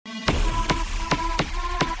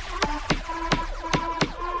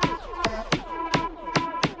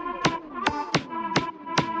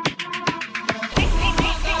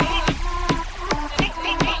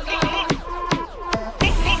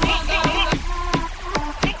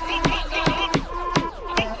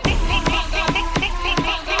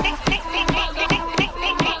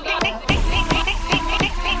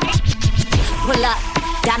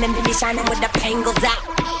shining with the bangles out.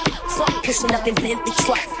 Fuck pushing up in Bentley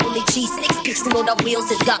trucks. Only G6, bitch, you know the wheels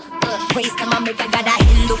is up. Race time I make, I got a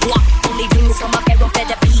hell of walk. Only rings on my barrel,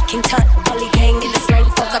 better be King-Tut. Only gang in the slang,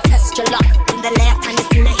 fuck, I test your luck. When the last time you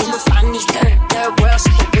seen a Hindustani's turn. Third world,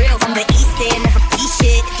 shit for real. From the east end, never be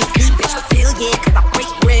shit. If you sleep, bitch, I feel yeah. Cause I break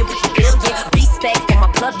bread with the billion. Respect for my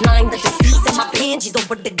bloodline, the deceased. And my Benjis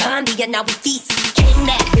over the Gandhi, and now we feast. Came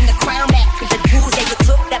back, in the crown back. With the dudes, yeah, you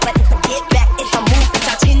took that, but if I get back, it's a move. Bitch,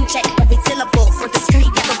 I chin check every syllable for the street.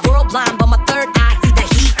 Got the world blind, but my third eye see the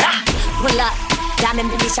heat. Pull up, diamond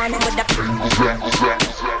baby shining with the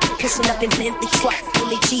pushing up in Bentley trucks.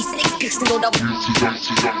 Only G6, bitch, you know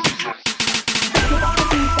the